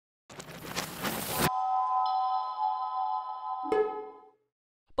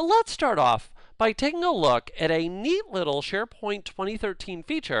let's start off by taking a look at a neat little SharePoint 2013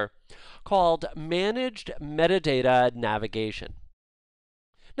 feature called Managed Metadata Navigation.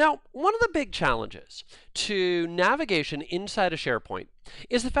 Now, one of the big challenges to navigation inside of SharePoint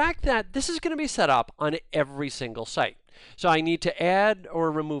is the fact that this is going to be set up on every single site. So I need to add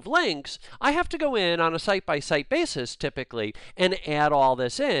or remove links. I have to go in on a site-by-site basis, typically, and add all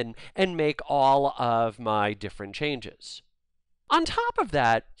this in and make all of my different changes. On top of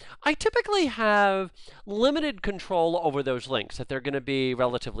that, I typically have limited control over those links, that they're going to be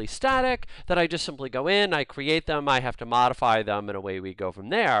relatively static, that I just simply go in, I create them, I have to modify them, and away we go from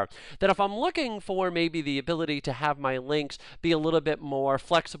there. That if I'm looking for maybe the ability to have my links be a little bit more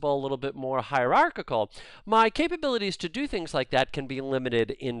flexible, a little bit more hierarchical, my capabilities to do things like that can be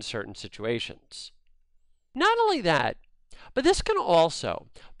limited in certain situations. Not only that, but this can also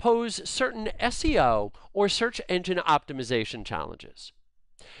pose certain SEO or search engine optimization challenges.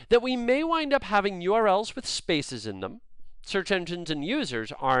 That we may wind up having URLs with spaces in them. Search engines and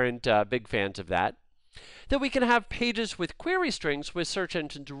users aren't big fans of that. That we can have pages with query strings which search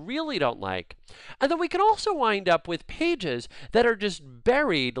engines really don't like. And then we can also wind up with pages that are just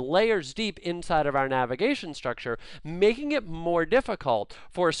buried layers deep inside of our navigation structure, making it more difficult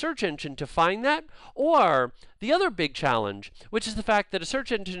for a search engine to find that. Or the other big challenge, which is the fact that a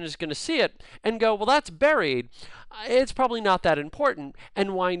search engine is going to see it and go, well, that's buried. It's probably not that important,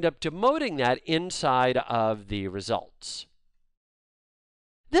 and wind up demoting that inside of the results.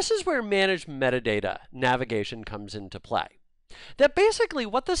 This is where managed metadata navigation comes into play. That basically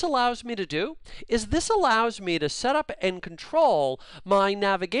what this allows me to do is this allows me to set up and control my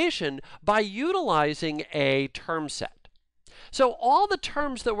navigation by utilizing a term set. So all the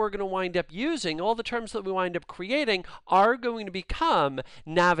terms that we're going to wind up using, all the terms that we wind up creating are going to become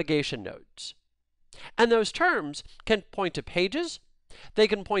navigation nodes. And those terms can point to pages, they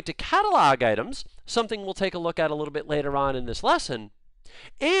can point to catalog items, something we'll take a look at a little bit later on in this lesson,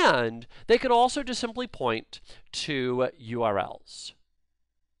 and they could also just simply point to URLs.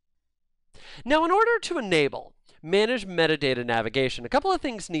 Now, in order to enable managed metadata navigation, a couple of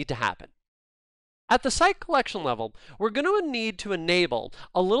things need to happen. At the site collection level, we're going to need to enable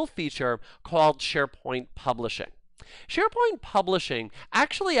a little feature called SharePoint Publishing. SharePoint Publishing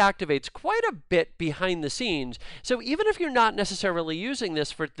actually activates quite a bit behind the scenes, so even if you're not necessarily using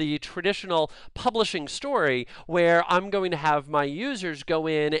this for the traditional publishing story where I'm going to have my users go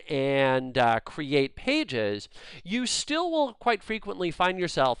in and create pages, you still will quite frequently find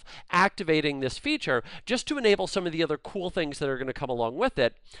yourself activating this feature just to enable some of the other cool things that are going to come along with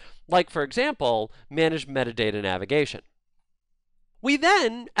it, like, for example, managed metadata navigation. We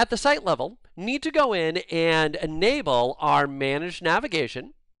then, at the site level, need to go in and enable our managed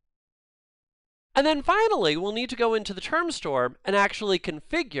navigation. And then finally, we'll need to go into the term store and actually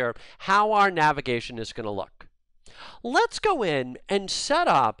configure how our navigation is going to look. Let's go in and set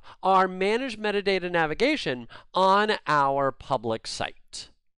up our managed metadata navigation on our public site.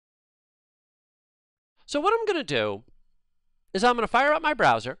 So what I'm going to do is I'm going to fire up my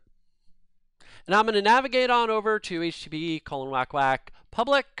browser. And I'm going to navigate on over to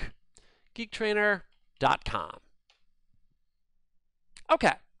http://public.geektrainer.com.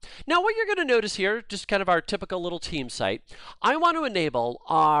 Okay. Now what you're going to notice here, just kind of our typical little team site, I want to enable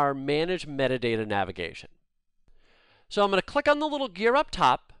our managed metadata navigation. So I'm going to click on the little gear up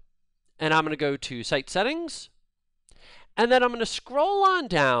top, and I'm going to go to Site Settings, and then I'm going to scroll on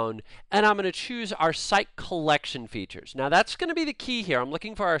down, and I'm going to choose our site collection features. Now that's going to be the key here. I'm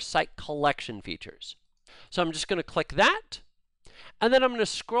looking for our site collection features. So I'm just going to click that, and then I'm going to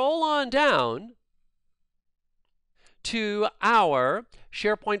scroll on down to our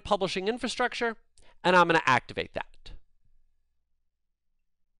SharePoint Publishing Infrastructure, and I'm going to activate that.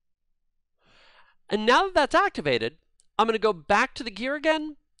 And now that that's activated, I'm going to go back to the gear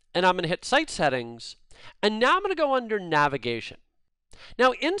again, and I'm going to hit Site Settings, and now I'm going to go under Navigation.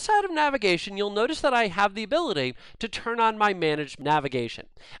 Now inside of Navigation, you'll notice that I have the ability to turn on my Managed Navigation.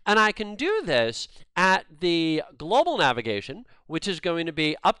 And I can do this at the Global Navigation, which is going to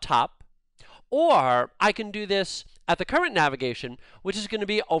be up top, or I can do this at the Current Navigation, which is going to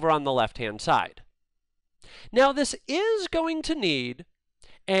be over on the left-hand side. Now this is going to need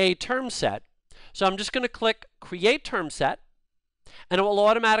a term set, so I'm just going to click Create Term Set, and it will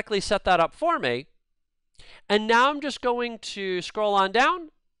automatically set that up for me. And now I'm just going to scroll on down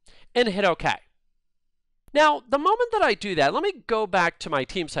and hit OK. Now, the moment that I do that, let me go back to my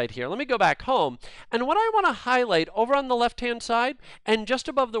team site here. Let me go back home. And what I want to highlight over on the left-hand side and just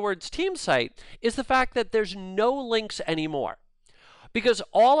above the words team site is the fact that there's no links anymore, because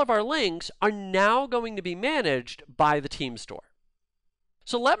all of our links are now going to be managed by the team store.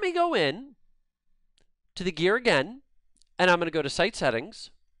 So let me go in to the gear again, and I'm going to go to Site Settings.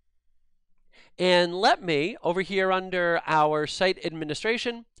 And let me, over here under our Site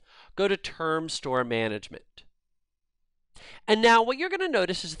Administration, go to Term Store Management. And now what you're going to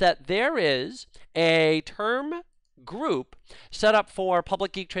notice is that there is a term group set up for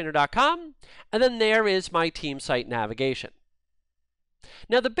publicgeektrainer.com, and then there is my team site navigation.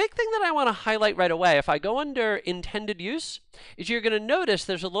 Now, the big thing that I want to highlight right away, if I go under intended use, is you're going to notice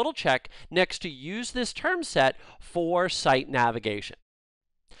there's a little check next to use this term set for site navigation.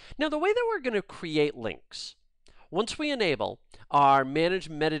 Now, the way that we're going to create links, once we enable our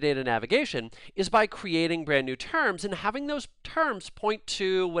managed metadata navigation, is by creating brand new terms and having those terms point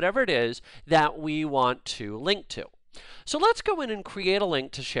to whatever it is that we want to link to. So let's go in and create a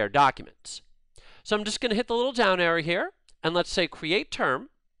link to shared documents. So I'm just going to hit the little down arrow here, and let's say create term,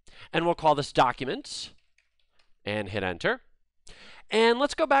 and we'll call this documents, and hit enter. And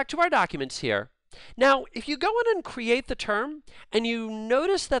let's go back to our documents here. Now, if you go in and create the term, and you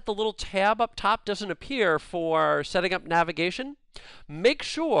notice that the little tab up top doesn't appear for setting up navigation, make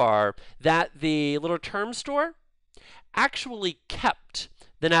sure that the little term store actually kept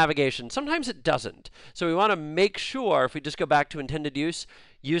the navigation. Sometimes it doesn't. So we want to make sure, if we just go back to intended use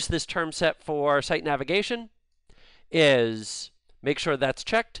this term set for site navigation, is make sure that's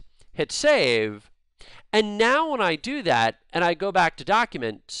checked, hit save, and now when I do that, and I go back to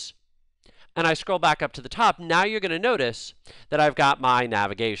documents, and I scroll back up to the top, now you're going to notice that I've got my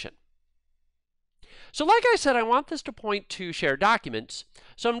navigation. So like I said, I want this to point to shared documents,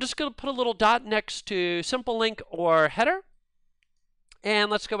 so I'm just going to put a little dot next to simple link or header, and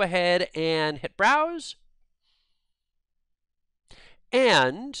let's go ahead and hit browse,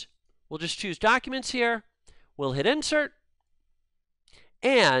 and we'll just choose documents here, we'll hit insert,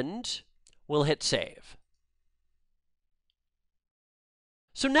 and we'll hit save.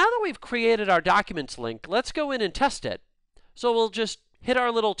 So now that we've created our documents link, let's go in and test it. So we'll just hit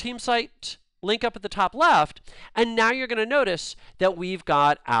our little team site link up at the top left, and now you're going to notice that we've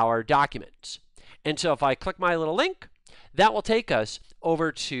got our documents. And so if I click my little link, that will take us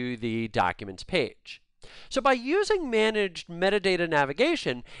over to the documents page. So by using managed metadata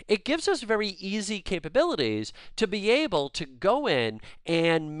navigation, it gives us very easy capabilities to be able to go in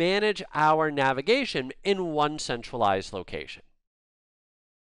and manage our navigation in one centralized location.